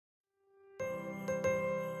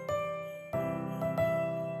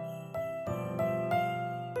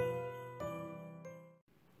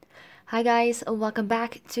Hi guys, welcome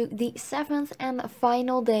back to the 7th and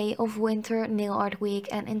final day of Winter Nail Art Week,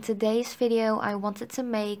 and in today's video I wanted to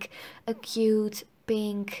make a cute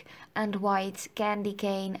pink and white candy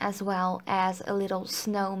cane as well as a little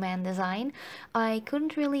snowman design. I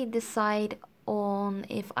couldn't really decide on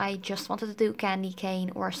if I just wanted to do candy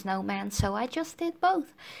cane or snowman, so I just did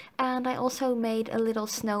both. And I also made a little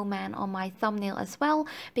snowman on my thumbnail as well,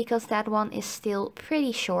 because that one is still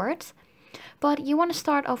pretty short. But you want to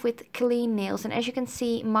start off with clean nails, and as you can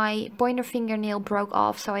see my pointer fingernail broke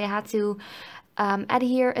off, so I had to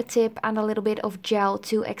adhere a tip and a little bit of gel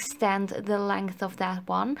to extend the length of that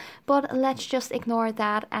one. But let's just ignore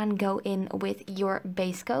that and go in with your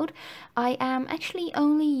base coat. I am actually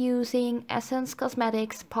only using Essence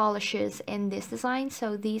Cosmetics polishes in this design,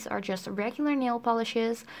 so these are just regular nail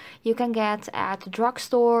polishes you can get at the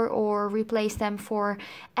drugstore or replace them for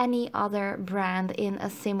any other brand in a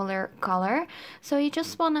similar color. So you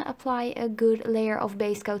just want to apply a good layer of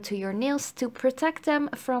base coat to your nails to protect them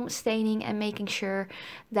from staining and making sure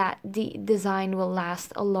that the design will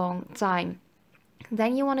last a long time.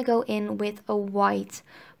 Then you want to go in with a white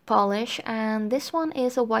polish, and this one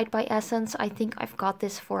is a white by Essence. I think I've got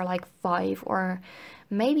this for like 5 or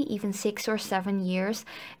maybe even 6 or 7 years.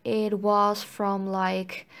 It was from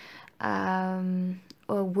like a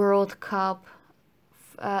World Cup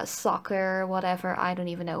soccer, whatever, I don't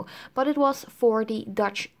even know, but it was for the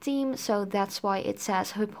Dutch team, so that's why it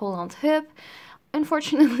says Hup Holland Hup.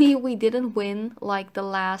 Unfortunately, we didn't win like the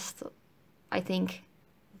last, I think,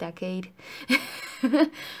 decade.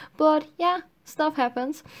 But yeah, stuff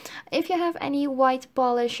happens. If you have any white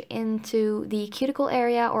polish into the cuticle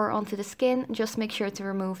area or onto the skin, just make sure to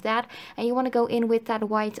remove that. And you want to go in with that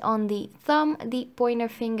white on the thumb, the pointer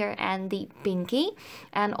finger and the pinky.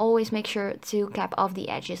 And always make sure to cap off the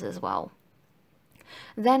edges as well.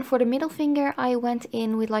 Then for the middle finger I went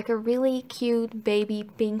in with like a really cute baby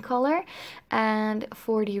pink color, and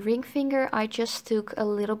for the ring finger I just took a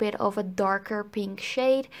little bit of a darker pink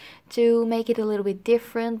shade to make it a little bit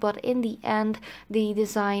different, but in the end the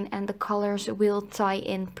design and the colors will tie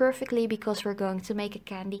in perfectly because we're going to make a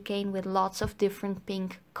candy cane with lots of different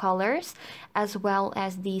pink colors, as well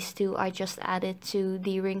as these two I just added to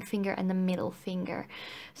the ring finger and the middle finger.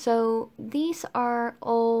 So these are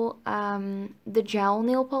all the gel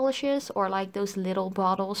nail polishes, or like those little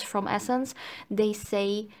bottles from Essence. They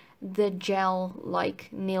say the gel like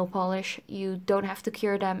nail polish, you don't have to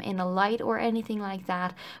cure them in a light or anything like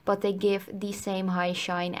that, but they give the same high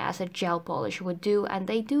shine as a gel polish would do, and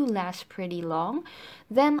they do last pretty long.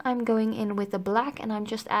 Then I'm going in with the black, and I'm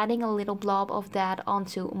just adding a little blob of that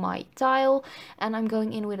onto my tile, and I'm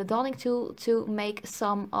going in with a dotting tool to make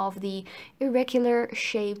some of the irregular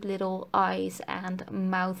shaped little eyes and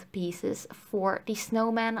mouth pieces for the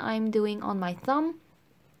snowman I'm doing on my thumb.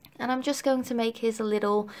 And I'm just going to make his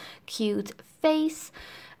little cute face,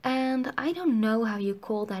 and I don't know how you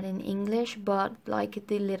call that in English, but like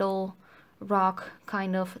the little rock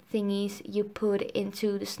kind of thingies you put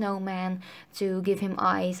into the snowman to give him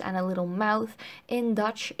eyes and a little mouth. In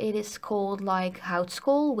Dutch it is called like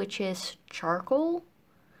houtskool, which is charcoal,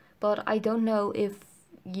 but I don't know if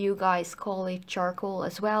you guys call it charcoal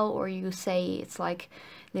as well, or you say it's like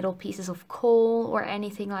little pieces of coal or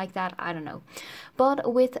anything like that, I don't know.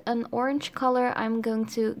 But with an orange color I'm going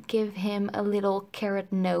to give him a little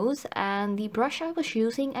carrot nose, and the brush I was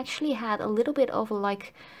using actually had a little bit of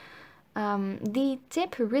like the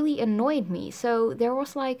tip really annoyed me, so there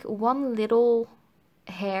was like one little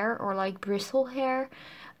hair or like bristle hair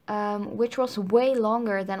which was way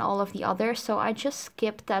longer than all of the others, so I just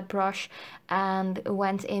skipped that brush and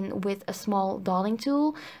went in with a small dotting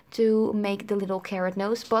tool to make the little carrot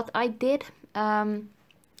nose. But I did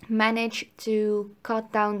manage to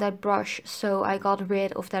cut down that brush, so I got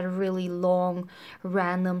rid of that really long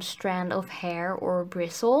random strand of hair or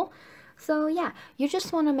bristle. So yeah, you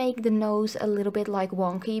just want to make the nose a little bit like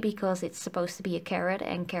wonky because it's supposed to be a carrot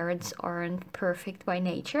and carrots aren't perfect by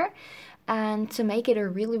nature. And to make it a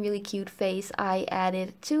really cute face, I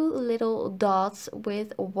added 2 little dots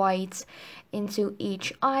with white into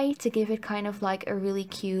each eye to give it kind of like a really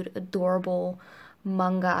cute, adorable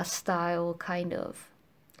manga style kind of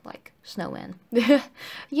like snowman.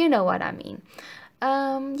 You know what I mean.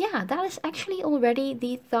 Yeah, that is actually already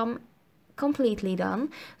the thumb completely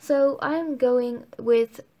done. So I'm going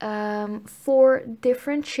with 4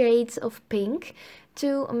 different shades of pink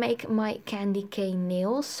to make my candy cane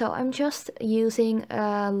nails. So I'm just using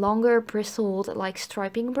a longer bristled like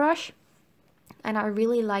striping brush, and I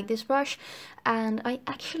really like this brush. and I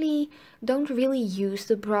actually don't really use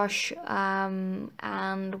the brush,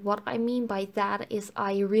 and what I mean by that is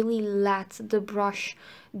I really let the brush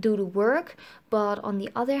do the work, but on the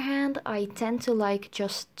other hand I tend to like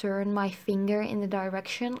just turn my finger in the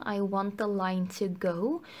direction I want the line to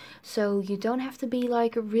go. So you don't have to be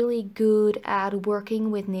like really good at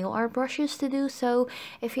working with nail art brushes to do so.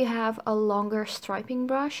 If you have a longer striping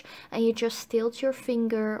brush and you just tilt your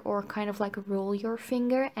finger or kind of like roll your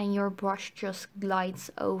finger and your brush just glides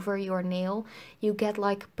over your nail, you get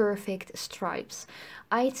like perfect stripes.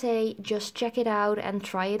 I'd say just check it out and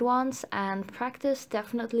try it once, and practice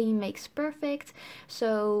definitely makes perfect.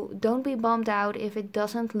 So don't be bummed out if it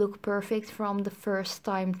doesn't look perfect from the first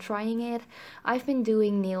time trying it. I've been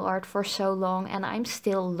doing nail art for so long and I'm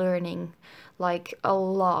still learning like a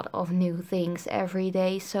lot of new things every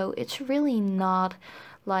day, so it's really not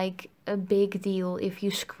like a big deal if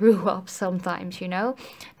you screw up sometimes, you know.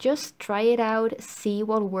 Just try it out, see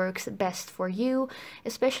what works best for you.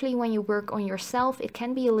 Especially when you work on yourself, it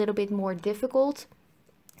can be a little bit more difficult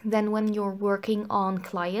than when you're working on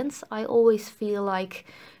clients. I always feel like,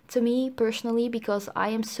 to me personally, because I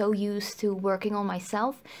am so used to working on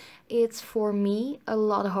myself, it's for me a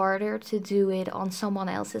lot harder to do it on someone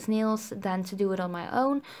else's nails than to do it on my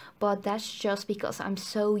own. But that's just because I'm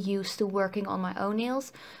so used to working on my own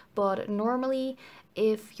nails. But normally,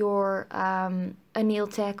 if you're a nail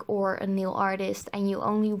tech or a nail artist and you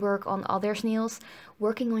only work on others' nails,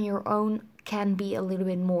 working on your own can be a little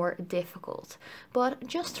bit more difficult. But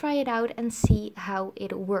just try it out and see how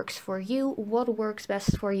it works for you, what works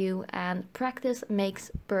best for you, and practice makes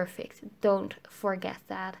perfect. Don't forget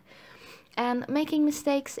that. And making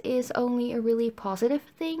mistakes is only a really positive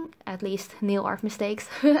thing, at least nail art mistakes.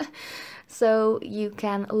 So you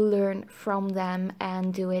can learn from them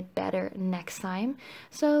and do it better next time.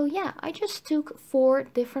 So yeah, I just took 4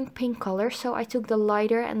 different pink colors. So I took the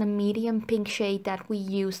lighter and the medium pink shade that we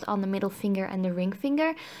used on the middle finger and the ring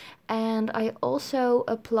finger. And I also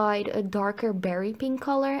applied a darker berry pink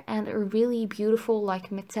color and a really beautiful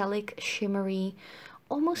like metallic shimmery,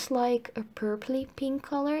 almost like a purpley pink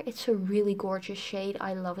color. It's a really gorgeous shade.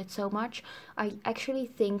 I love it so much. I actually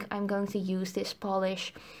think I'm going to use this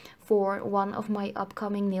polish for one of my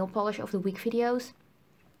upcoming nail polish of the week videos,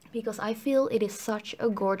 because I feel it is such a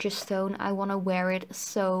gorgeous stone. I want to wear it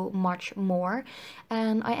so much more.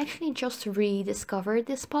 And I actually just rediscovered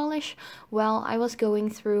this polish while I was going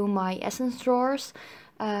through my essence drawers,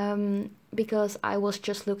 because I was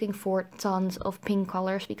just looking for tons of pink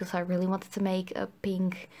colors, because I really wanted to make a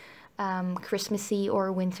pink Christmassy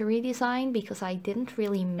or wintry design, because I didn't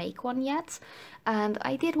really make one yet. And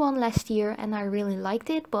I did one last year and I really liked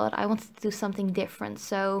it, but I wanted to do something different.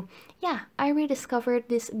 So yeah, I rediscovered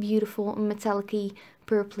this beautiful metallic-y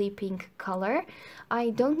purpley pink color. I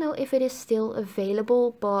don't know if it is still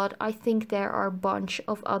available, but I think there are a bunch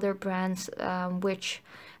of other brands which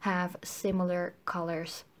have similar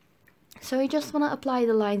colors. So you just want to apply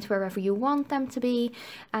the lines wherever you want them to be,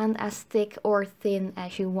 and as thick or thin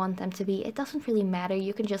as you want them to be. It doesn't really matter,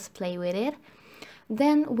 you can just play with it.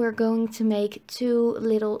 Then we're going to make 2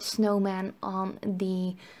 little snowmen on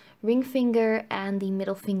the ring finger and the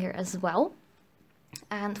middle finger as well.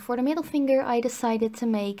 And for the middle finger I decided to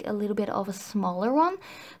make a little bit of a smaller one.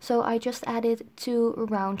 So I just added 2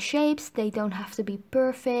 round shapes. They don't have to be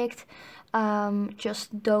perfect.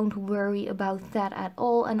 Just don't worry about that at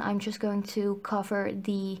all. And I'm just going to cover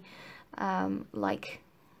the like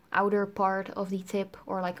outer part of the tip,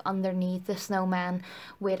 or like underneath the snowman,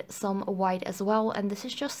 with some white as well. And this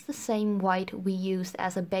is just the same white we used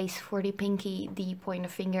as a base for the pinky, the pointer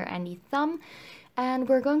finger and the thumb. And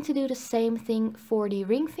we're going to do the same thing for the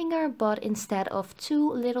ring finger, but instead of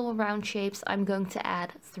 2 little round shapes, I'm going to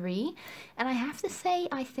add 3. And I have to say,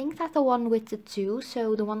 I think that the one with the 2,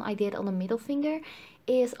 so the one I did on the middle finger,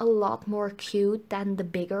 is a lot more cute than the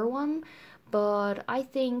bigger one. But I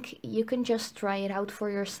think you can just try it out for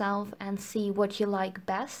yourself and see what you like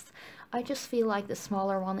best. I just feel like the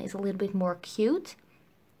smaller one is a little bit more cute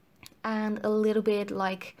and a little bit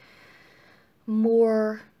like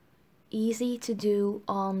more easy to do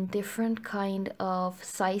on different kind of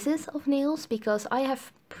sizes of nails, because I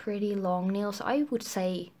have pretty long nails. I would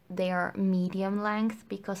say they are medium length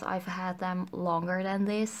because I've had them longer than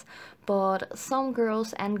this, but some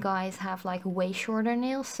girls and guys have like way shorter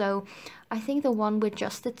nails. So I think the one with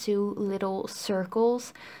just the 2 little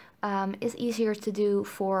circles is easier to do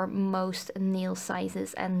for most nail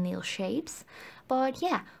sizes and nail shapes. But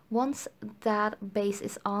yeah, once that base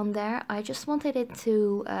is on there, I just wanted it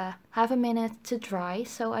to have a minute to dry.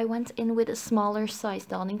 So I went in with a smaller size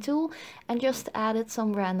dotting tool and just added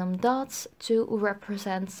some random dots to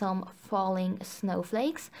represent some falling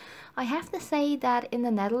snowflakes. I have to say that in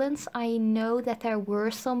the Netherlands, I know that there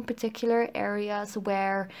were some particular areas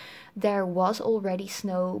where there was already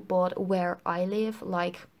snow, but where I live,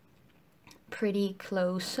 like pretty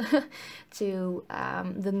close to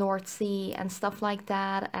the North Sea and stuff like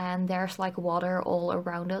that, and there's like water all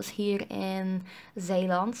around us here in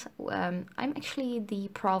Zeeland. I'm actually, the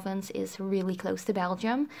province is really close to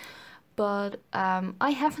Belgium, but I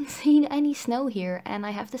haven't seen any snow here, and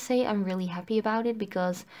I have to say I'm really happy about it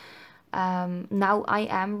because now I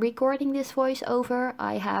am recording this voiceover.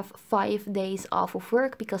 I have 5 days off of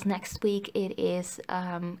work because next week it is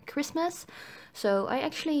Christmas. So I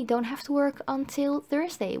actually don't have to work until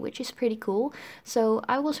Thursday, which is pretty cool. So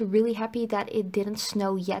I was really happy that it didn't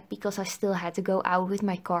snow yet because I still had to go out with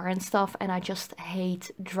my car and stuff, and I just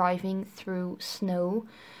hate driving through snow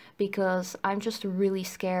because I'm just really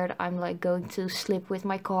scared I'm like going to slip with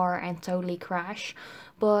my car and totally crash.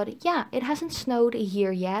 But yeah, it hasn't snowed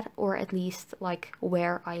here yet, or at least like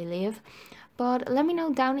where I live. But let me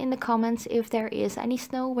know down in the comments if there is any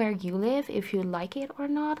snow where you live, if you like it or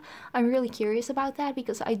not. I'm really curious about that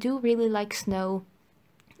because I do really like snow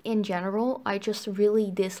in general. I just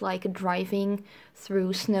really dislike driving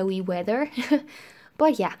through snowy weather.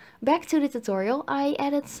 But yeah, back to the tutorial. I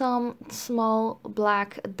added some small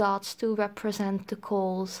black dots to represent the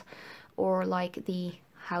coals, or like the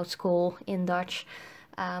houtskool in Dutch,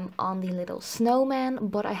 on the little snowman.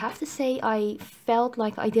 But I have to say I felt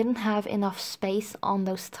like I didn't have enough space on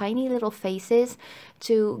those tiny little faces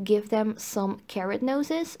to give them some carrot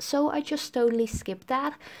noses, so I just totally skipped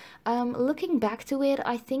that. Looking back to it,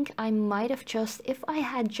 I think I might have just, if I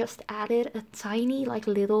had just added a tiny like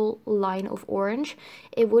little line of orange,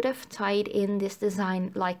 it would have tied in this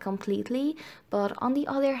design like completely. But on the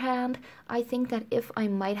other hand, I think that if I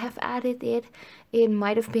might have added it, it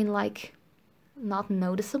might have been like not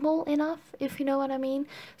noticeable enough, if you know what I mean.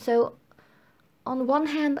 So on one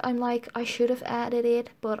hand, I'm like, I should have added it,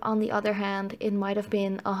 but on the other hand, it might have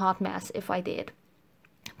been a hot mess if I did.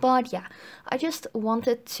 But yeah, I just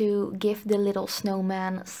wanted to give the little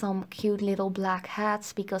snowman some cute little black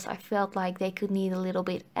hats because I felt like they could need a little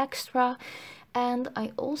bit extra. And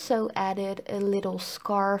I also added a little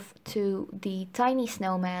scarf to the tiny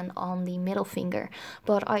snowman on the middle finger,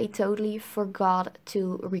 but I totally forgot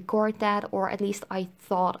to record that, or at least I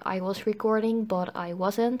thought I was recording, but I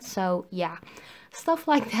wasn't. So yeah, stuff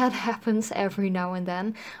like that happens every now and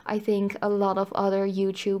then. I think a lot of other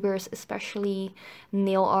YouTubers, especially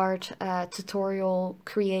nail art tutorial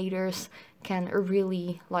creators, can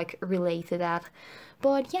really like relate to that.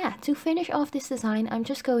 But yeah, to finish off this design, I'm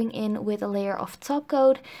just going in with a layer of top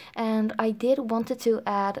coat, and I did wanted to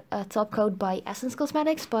add a top coat by Essence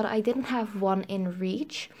Cosmetics, but I didn't have one in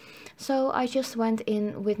reach. So I just went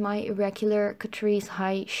in with my regular Catrice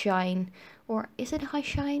High Shine, or is it High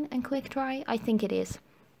Shine and Quick Dry? I think it is.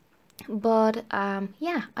 But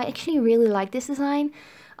yeah, I actually really like this design.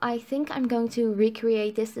 I think I'm going to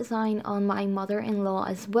recreate this design on my mother-in-law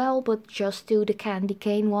as well, but just do the candy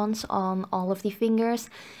cane ones on all of the fingers,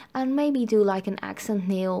 and maybe do like an accent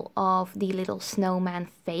nail of the little snowman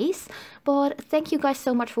face. But thank you guys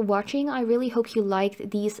so much for watching. I really hope you liked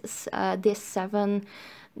these this 7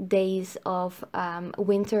 days of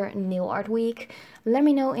winter nail art week. Let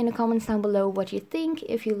me know in the comments down below what you think,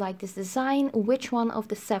 if you like this design, which one of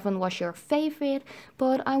the 7 was your favorite.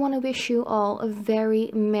 But I want to wish you all a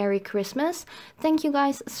very Merry Christmas. Thank you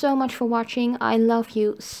guys so much for watching. I love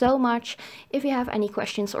you so much. If you have any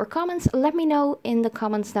questions or comments, let me know in the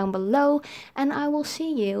comments down below, and I will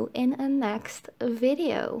see you in a next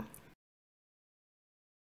video.